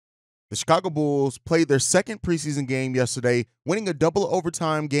The Chicago Bulls played their second preseason game yesterday, winning a double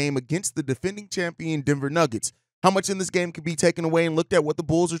overtime game against the defending champion Denver Nuggets. How much in this game could be taken away and looked at what the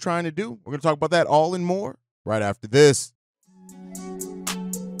Bulls are trying to do? We're going to talk about that all and more right after this.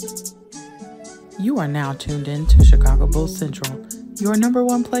 You are now tuned in to Chicago Bulls Central, your number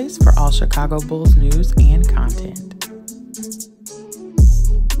one place for all Chicago Bulls news and content.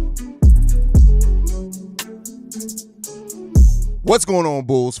 What's going on,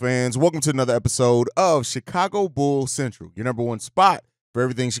 Bulls fans? Welcome to another episode of Chicago Bulls Central, your number one spot for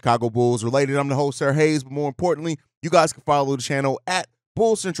everything Chicago Bulls related. I'm the host, Sir Haize, but more importantly, you guys can follow the channel at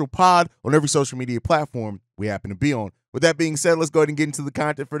Bulls Central Pod on every social media platform we happen to be on. With that being said, let's go ahead and get into the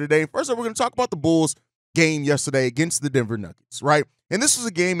content for today. First up, we're going to talk about the Bulls game yesterday against the Denver Nuggets, right? And this was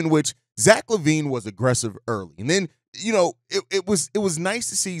a game in which Zach LaVine was aggressive early. And then, it was nice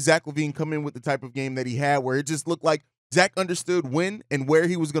to see Zach LaVine come in with the type of game that he had where it just looked like Zach understood when and where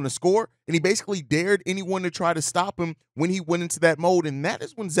he was going to score, and he basically dared anyone to try to stop him when he went into that mode, and that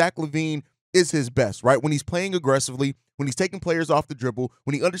is when Zach LaVine is his best, right? When he's playing aggressively, when he's taking players off the dribble,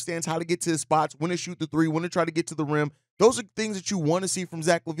 when he understands how to get to his spots, when to shoot the three, when to try to get to the rim. Those are things that you want to see from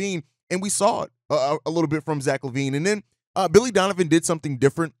Zach LaVine, and we saw it a little bit from Zach LaVine. And then Billy Donovan did something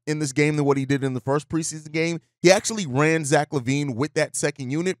different in this game than what he did in the first preseason game. He actually ran Zach LaVine with that second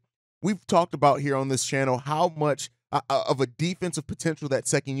unit. We've talked about here on this channel how much of a defensive potential that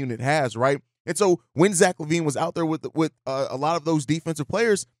second unit has, right? And so when Zach LaVine was out there with a lot of those defensive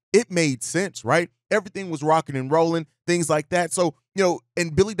players, it made sense, right? Everything was rocking and rolling, things like that. So,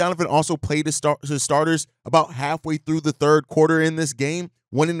 and Billy Donovan also played his starters about halfway through the third quarter in this game,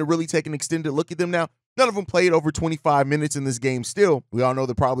 wanting to really take an extended look at them. Now, none of them played over 25 minutes in this game still. We all know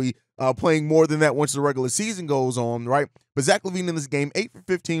they're probably playing more than that once the regular season goes on, right? But Zach LaVine in this game, 8 for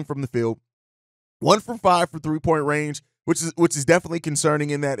 15 from the field, 1 for 5 for three-point range, which is definitely concerning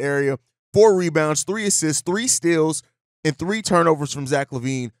in that area. 4 rebounds, 3 assists, 3 steals, and 3 turnovers from Zach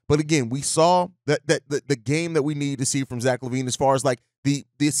LaVine. But again, we saw that the game that we need to see from Zach LaVine as far as like the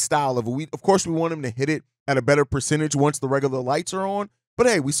style of it. Of course, we want him to hit it at a better percentage once the regular lights are on. But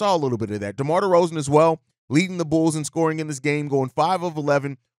hey, we saw a little bit of that. DeMar DeRozan as well, leading the Bulls in scoring in this game, going 5 of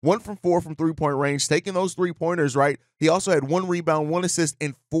 11, 1 from 4 from three-point range, taking those 3-pointers, right? He also had 1 rebound, 1 assist,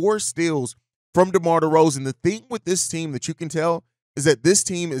 and 4 steals from DeMar DeRozan. The thing with this team that you can tell is that this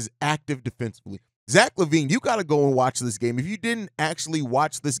team is active defensively. Zach LaVine, you got to go and watch this game. If you didn't actually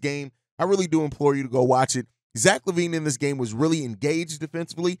watch this game, I really do implore you to go watch it. Zach LaVine in this game was really engaged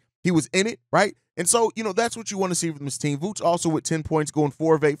defensively. He was in it, right? And so, that's what you want to see from this team. Vooch also with 10 points, going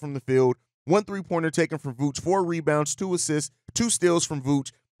 4 of 8 from the field, 1 3-pointer taken from Vooch, 4 rebounds, 2 assists, 2 steals from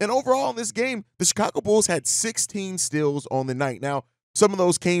Vooch. And overall in this game, the Chicago Bulls had 16 steals on the night. Now, some of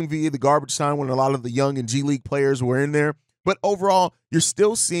those came via the garbage time when a lot of the young and G League players were in there. But overall, you're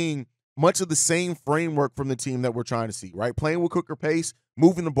still seeing much of the same framework from the team that we're trying to see, right? Playing with quicker pace,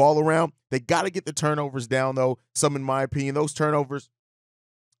 moving the ball around. They got to get the turnovers down, though. Some, in my opinion, those turnovers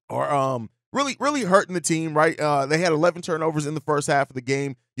are really hurting the team, right? They had 11 turnovers in the first half of the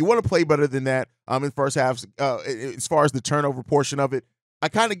game. You want to play better than that in the first half as far as the turnover portion of it. I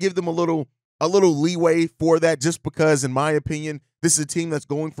kind of give them a little leeway for that just because, in my opinion, this is a team that's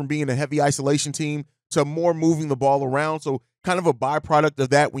going from being a heavy isolation team to more moving the ball around. So kind of a byproduct of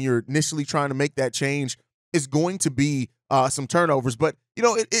that when you're initially trying to make that change is going to be some turnovers. But,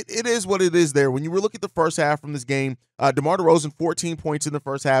 it is what it is there. When you look at the first half from this game, DeMar DeRozan, 14 points in the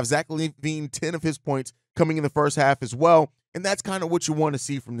first half. Zach LaVine, 10 of his points coming in the first half as well. And that's kind of what you want to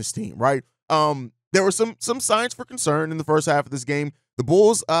see from this team, right? There were some signs for concern in the first half of this game. The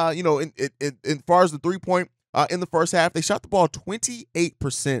Bulls, in far as the three-point in the first half, they shot the ball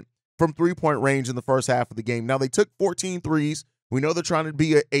 28% from three-point range in the first half of the game. Now, they took 14 threes. We know they're trying to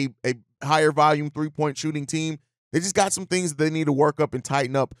be a higher volume three-point shooting team. They just got some things that they need to work up and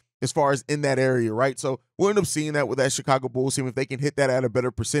tighten up as far as in that area, right? So we'll end up seeing that with that Chicago Bulls team if they can hit that at a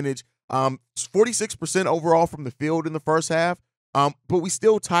better percentage. 46% overall from the field in the first half, but we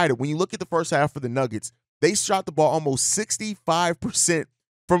still tied it. When you look at the first half for the Nuggets, they shot the ball almost 65%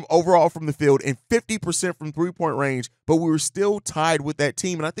 from overall from the field and 50% from three-point range, but we were still tied with that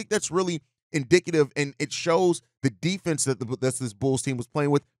team. And I think that's really indicative, and it shows the defense that this Bulls team was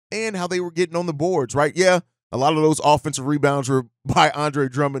playing with and how they were getting on the boards, right? Yeah, a lot of those offensive rebounds were by Andre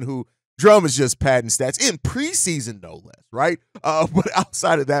Drummond, who Drum is just padding stats in preseason, no less, right? But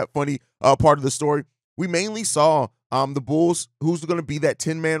outside of that funny part of the story, we mainly saw the Bulls, who's going to be that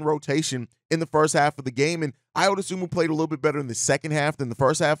 10-man rotation in the first half of the game. And I would assume we played a little bit better in the second half than the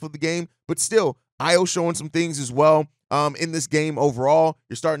first half of the game. But still, Io showing some things as well in this game overall.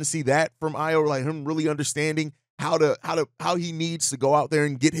 You're starting to see that from Io, like him really understanding how he needs to go out there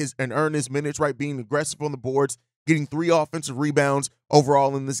and earn his minutes, right? Being aggressive on the boards, getting 3 offensive rebounds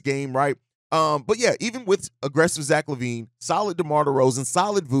overall in this game, right? But yeah, even with aggressive Zach LaVine, solid DeMar DeRozan,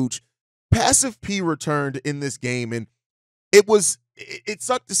 solid Vooch, passive P returned in this game, and it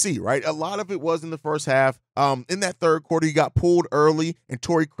sucked to see, right? A lot of it was in the first half. In that third quarter, he got pulled early, and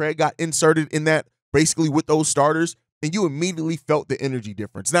Torrey Craig got inserted in that basically with those starters, and you immediately felt the energy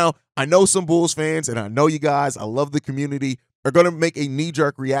difference. Now, I know some Bulls fans, and I know you guys, I love the community, are going to make a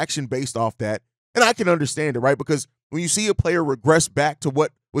knee-jerk reaction based off that, and I can understand it, right? Because when you see a player regress back to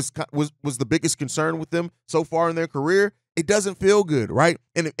what was the biggest concern with them so far in their career, it doesn't feel good, right?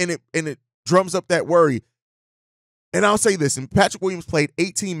 And it drums up that worry. And I'll say this, and Patrick Williams played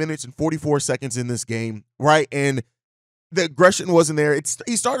 18 minutes and 44 seconds in this game, right? And the aggression wasn't there.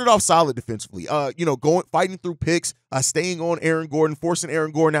 He started off solid defensively, fighting through picks, staying on Aaron Gordon, forcing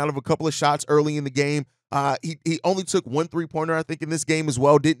Aaron Gordon out of a couple of shots early in the game. He only took 1 3-pointer, I think, in this game as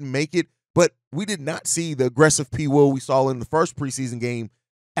well, didn't make it. But we did not see the aggressive P. Will we saw in the first preseason game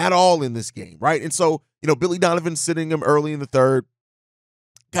at all in this game, right? And so, Billy Donovan sitting him early in the third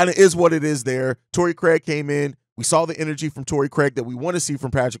kind of is what it is there. Torrey Craig came in. We saw the energy from Torrey Craig that we want to see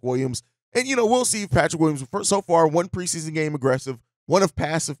from Patrick Williams. And, we'll see if Patrick Williams, so far, 1 preseason game aggressive, 1 of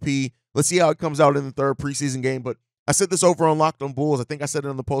passive P. Let's see how it comes out in the third preseason game. But I said this over on Locked on Bulls. I think I said it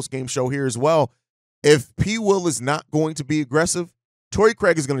on the post-game show here as well. If P. Will is not going to be aggressive, Torrey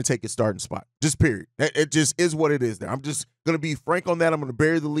Craig is going to take his starting spot. Just period. It just is what it is there. I'm just going to be frank on that. I'm going to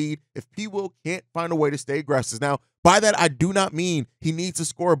bury the lead. If P. Will can't find a way to stay aggressive. Now, by that, I do not mean he needs to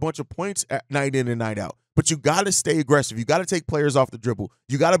score a bunch of points night in and night out. But you got to stay aggressive. You got to take players off the dribble.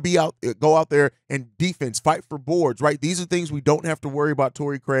 You got to go out there and defense, fight for boards, right? These are things we don't have to worry about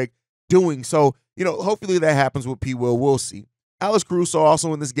Torrey Craig doing. So, hopefully that happens with P. Will. We'll see. Alex Caruso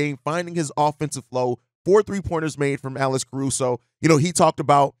also in this game finding his offensive flow. 4 3-pointers made from Alex Caruso. He talked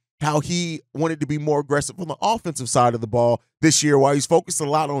about how he wanted to be more aggressive on the offensive side of the ball this year. While he's focused a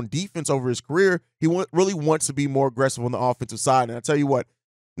lot on defense over his career, he really wants to be more aggressive on the offensive side. And I tell you what,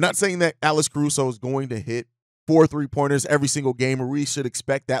 I'm not saying that Alex Caruso is going to hit 4 3-pointers every single game, or we should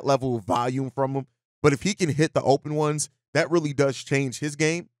expect that level of volume from him. But if he can hit the open ones, that really does change his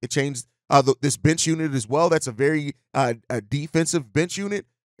game. It changed this bench unit as well. That's a very defensive bench unit.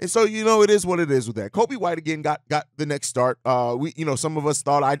 And so, it is what it is with that. Kobe White, again, got the next start. Some of us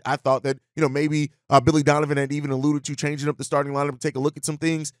thought, I thought that, maybe Billy Donovan had even alluded to changing up the starting lineup to take a look at some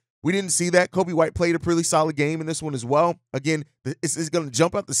things. We didn't see that. Kobe White played a pretty solid game in this one as well. Again, is going to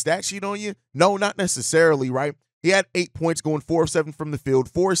jump out the stat sheet on you? No, not necessarily, right? He had 8 points, going 4 of 7 from the field,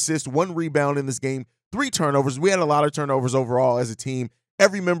 4 assists, 1 rebound in this game, 3 turnovers. We had a lot of turnovers overall as a team.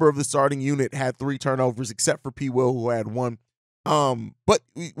 Every member of the starting unit had 3 turnovers except for P. Will, who had 1. But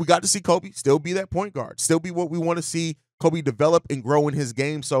we got to see Kobe still be that point guard, still be what we want to see Kobe develop and grow in his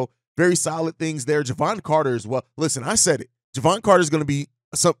game. So very solid things there. Javon Carter as well. Listen, I said it. Javon Carter is going to be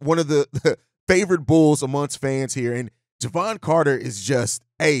one of the favorite Bulls amongst fans here. And Javon Carter is just,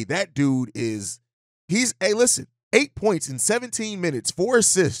 that dude is, listen, 8 points in 17 minutes, 4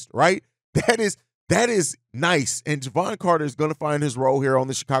 assists, right? That is nice. And Javon Carter is going to find his role here on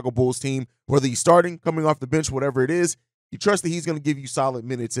the Chicago Bulls team, whether he's starting, coming off the bench, whatever it is. You trust that he's going to give you solid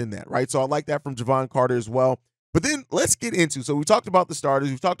minutes in that, right? So I like that from Javon Carter as well. But then let's get into, so we talked about the starters.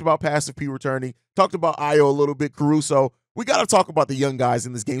 We've talked about passive P returning, talked about Ayo a little bit, Caruso. We got to talk about the young guys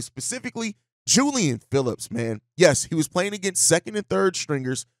in this game, specifically Julian Phillips, man. Yes, he was playing against second and third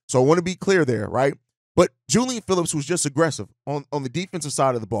stringers, so I want to be clear there, right? But Julian Phillips was just aggressive on the defensive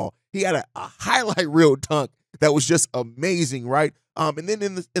side of the ball. He had a highlight reel dunk that was just amazing, right? And then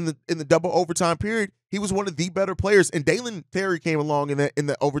in the double overtime period, he was one of the better players. And Dalen Terry came along in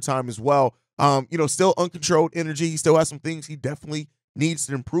the overtime as well. Still uncontrolled energy. He still has some things he definitely needs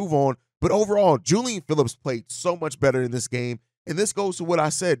to improve on. But overall, Julian Phillips played so much better in this game. And this goes to what I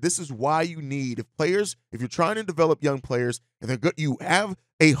said. This is why you need, if you're trying to develop young players and they're good, you have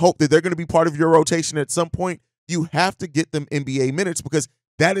a hope that they're going to be part of your rotation at some point, you have to get them NBA minutes, because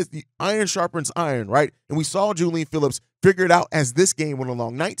that is the iron sharpens iron, right? And we saw Julian Phillips figure it out as this game went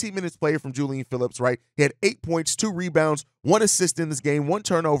along. 19 minutes played from Julian Phillips, right? He had 8 points, 2 rebounds, 1 assist in this game, 1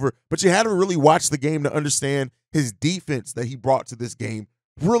 turnover. But you had to really watch the game to understand his defense that he brought to this game.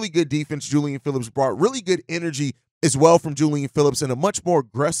 Really good defense Julian Phillips brought. Really good energy as well from Julian Phillips, and a much more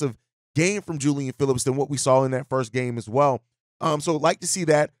aggressive game from Julian Phillips than what we saw in that first game as well. So like to see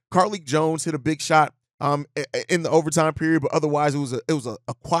that. Carlik Jones hit a big shot in the overtime period, but otherwise it was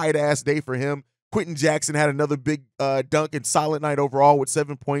a quiet ass day for him. Quentin Jackson had another big dunk and solid night overall with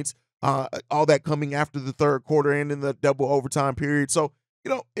 7 points. All that coming after the third quarter and in the double overtime period. So,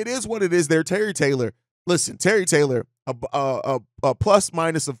 it is what it is there. Terry Taylor, listen, Terry Taylor, a plus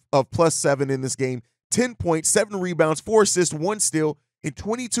minus of +7 in this game, 10 points, 7 rebounds, 4 assists, 1 steal in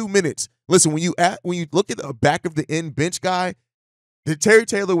 22 minutes. Listen, when you look at the back of the end bench guy, the Terry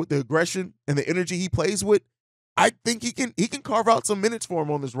Taylor with the aggression and the energy he plays with, I think he can carve out some minutes for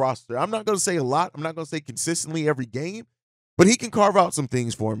him on this roster. I'm not going to say a lot. I'm not going to say consistently every game, but he can carve out some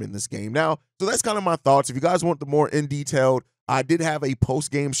things for him in this game. Now, so that's kind of my thoughts. If you guys want the more in-detailed, I did have a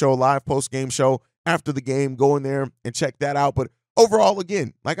post-game show, live post-game show after the game. Go in there and check that out. But overall,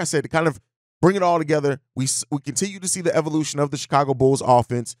 again, like I said, to kind of bring it all together, we continue to see the evolution of the Chicago Bulls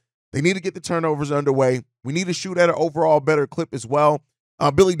offense. They need to get the turnovers underway. We need to shoot at an overall better clip as well.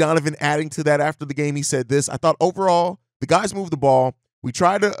 Billy Donovan adding to that after the game, he said this: I thought overall the guys moved the ball. We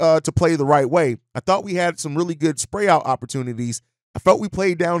tried to play the right way. I thought we had some really good spray out opportunities. I felt we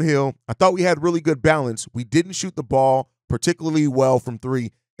played downhill. I thought we had really good balance. We didn't shoot the ball particularly well from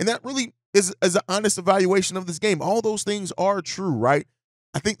 3. And that really is an honest evaluation of this game. All those things are true, right?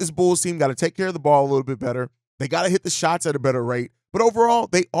 I think this Bulls team got to take care of the ball a little bit better. They got to hit the shots at a better rate. But overall,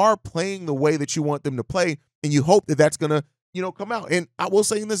 they are playing the way that you want them to play, and you hope that that's going to, come out. And I will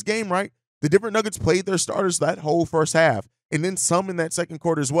say in this game, right, the different Nuggets played their starters that whole first half, and then some in that second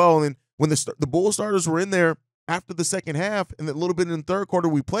quarter as well. And when the Bulls starters were in there after the second half and a little bit in the third quarter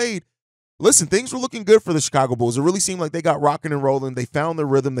we played, listen, things were looking good for the Chicago Bulls. It really seemed like they got rocking and rolling. They found their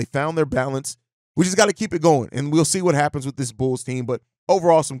rhythm. They found their balance. We just got to keep it going, and we'll see what happens with this Bulls team. But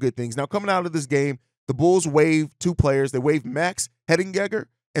overall, some good things. Now, coming out of this game, the Bulls waived 2 players. They waived Max Heidegger,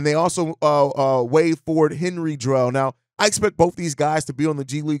 and they also waived forward Henri Drell. Now, I expect both these guys to be on the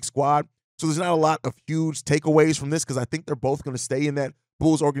G League squad, so there's not a lot of huge takeaways from this because I think they're both going to stay in that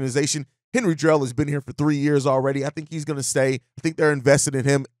Bulls organization. Henri Drell has been here for 3 years already. I think he's going to stay. I think they're invested in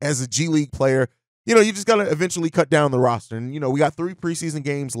him as a G League player. You just got to eventually cut down the roster. And, we got 3 preseason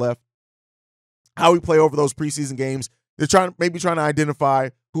games left. How we play over those preseason games, they're trying to identify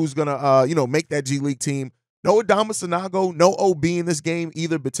who's going to, make that G League team. No Adama Sanago, no OB in this game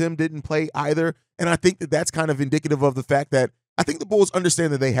either. Batum didn't play either. And I think that that's kind of indicative of the fact that I think the Bulls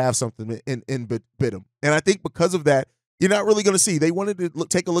understand that they have something in Batum. And I think because of that, you're not really going to see. They wanted to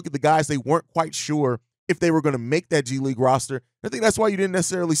take a look at the guys. They weren't quite sure if they were going to make that G League roster. I think that's why you didn't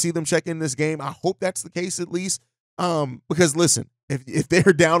necessarily see them check in this game. I hope that's the case at least. Because, listen, if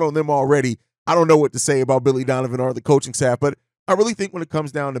they're down on them already, I don't know what to say about Billy Donovan or the coaching staff. But I really think when it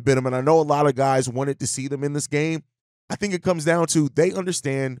comes down to Batum, and I know a lot of guys wanted to see them in this game, I think it comes down to they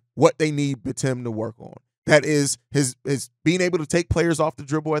understand what they need Batum to work on. That is his being able to take players off the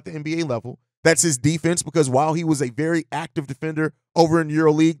dribble at the NBA level. That's his defense, because while he was a very active defender over in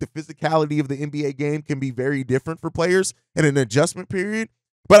EuroLeague, the physicality of the NBA game can be very different for players in an adjustment period.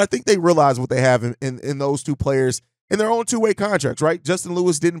 But I think they realize what they have in those 2 players in their own 2-way contracts, right? Justin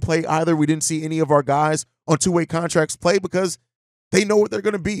Lewis didn't play either. We didn't see any of our guys on 2-way contracts play because they know what they're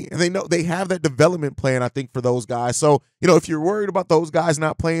going to be, and they know they have that development plan, I think, for those guys. So, if you're worried about those guys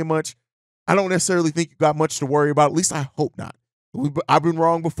not playing much, I don't necessarily think you got much to worry about. At least I hope not. I've been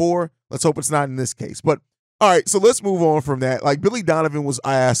wrong before. Let's hope it's not in this case. But, all right, so let's move on from that. Like, Billy Donovan was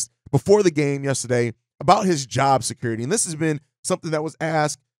asked before the game yesterday about his job security, and this has been something that was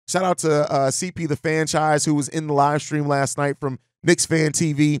asked. Shout out to CP the Franchise, who was in the live stream last night from Knicks Fan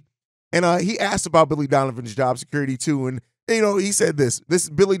TV, and he asked about Billy Donovan's job security too, and he said this.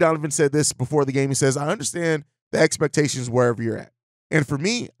 Billy Donovan said this before the game. He says, I understand the expectations wherever you're at. And for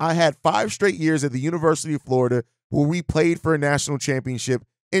me, I had 5 straight years at the University of Florida where we played for a national championship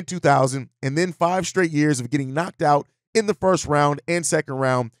in 2000, and then 5 straight years of getting knocked out in the first round and second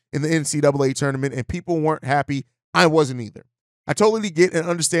round in the NCAA tournament, and people weren't happy. I wasn't either. I totally get and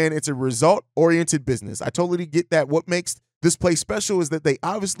understand it's a result-oriented business. I totally get that what makes this place special is that they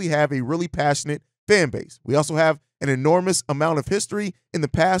obviously have a really passionate fan base. We also have an enormous amount of history in the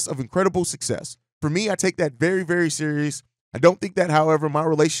past of incredible success. For me, I take that very, very serious. I don't think that, however, my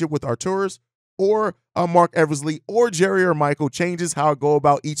relationship with Arturas or Mark Eversley or Jerry or Michael changes how I go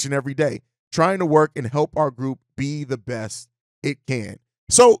about each and every day, trying to work and help our group be the best it can.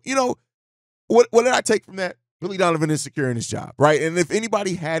 So, what did I take from that? Billy Donovan is secure in his job, right? And if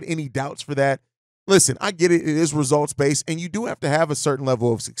anybody had any doubts for that, listen, I get it. It is results-based, and you do have to have a certain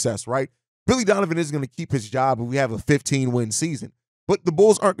level of success, right? Billy Donovan is going to keep his job if we have a 15-win season. But the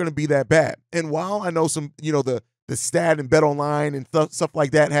Bulls aren't going to be that bad. And while I know some, the stat and Bet Online and stuff like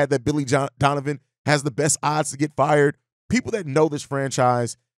that had that Billy Donovan has the best odds to get fired, people that know this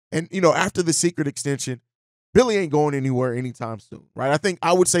franchise and, after the secret extension, Billy ain't going anywhere anytime soon, right? I think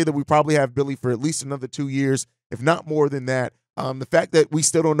I would say that we probably have Billy for at least another 2 years, if not more than that. The fact that we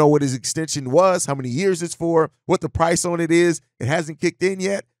still don't know what his extension was, how many years it's for, what the price on it is, it hasn't kicked in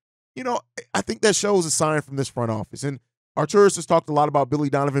yet. I think that shows a sign from this front office. And Arturis has talked a lot about Billy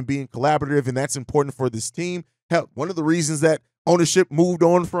Donovan being collaborative, and that's important for this team. Hell, one of the reasons that ownership moved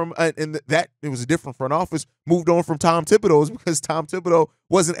on from, and that it was a different front office, moved on from Tom Thibodeau is because Tom Thibodeau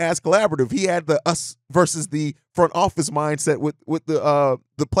wasn't as collaborative. He had the us versus the front office mindset with the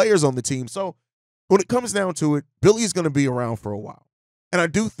players on the team. So when it comes down to it, Billy is going to be around for a while. And I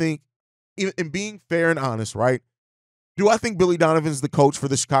do think, in being fair and honest, right, do I think Billy Donovan's the coach for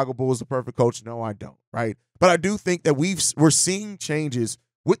the Chicago Bulls, the perfect coach? No, I don't, right? But I do think that we're seeing changes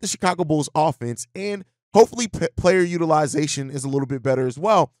with the Chicago Bulls offense, and hopefully player utilization is a little bit better as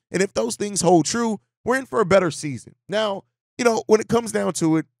well. And if those things hold true, we're in for a better season. Now, when it comes down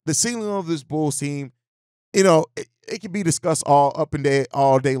to it, the ceiling of this Bulls team, it can be discussed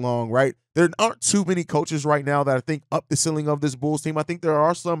all day long, right? There aren't too many coaches right now that I think up the ceiling of this Bulls team. I think there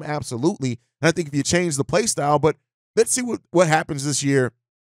are some, absolutely. And I think if you change the play style, but let's see what happens this year.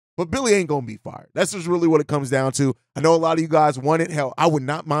 But Billy ain't going to be fired. That's just really what it comes down to. I know a lot of you guys want it. Hell, I would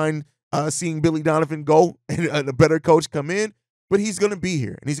not mind seeing Billy Donovan go and a better coach come in, but he's going to be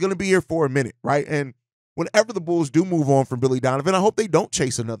here, and he's going to be here for a minute, right? And whenever the Bulls do move on from Billy Donovan, I hope they don't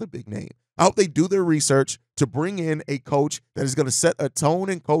chase another big name. I hope they do their research to bring in a coach that is going to set a tone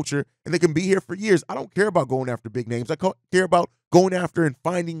and culture, and they can be here for years. I don't care about going after big names. I care about going after and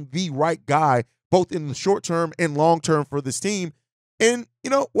finding the right guy, both in the short term and long term for this team. And,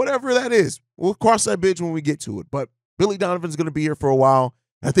 whatever that is, we'll cross that bridge when we get to it. But Billy Donovan's going to be here for a while.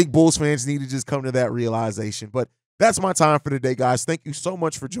 I think Bulls fans need to just come to that realization. But that's my time for today, guys. Thank you so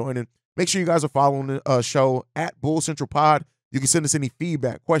much for joining. Make sure you guys are following the show at Bull Central Pod. You can send us any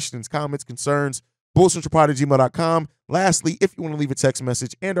feedback, questions, comments, concerns, bullcentralpod@gmail.com. Lastly, if you want to leave a text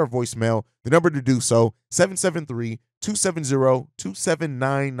message and our voicemail, the number to do so,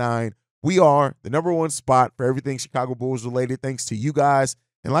 773-270-2799. We are the number one spot for everything Chicago Bulls related, thanks to you guys.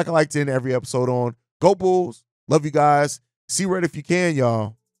 And like I like to end every episode on, go Bulls. Love you guys. See red if you can,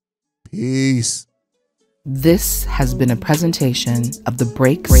 y'all. Peace. This has been a presentation of the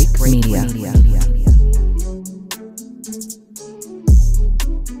Break Media.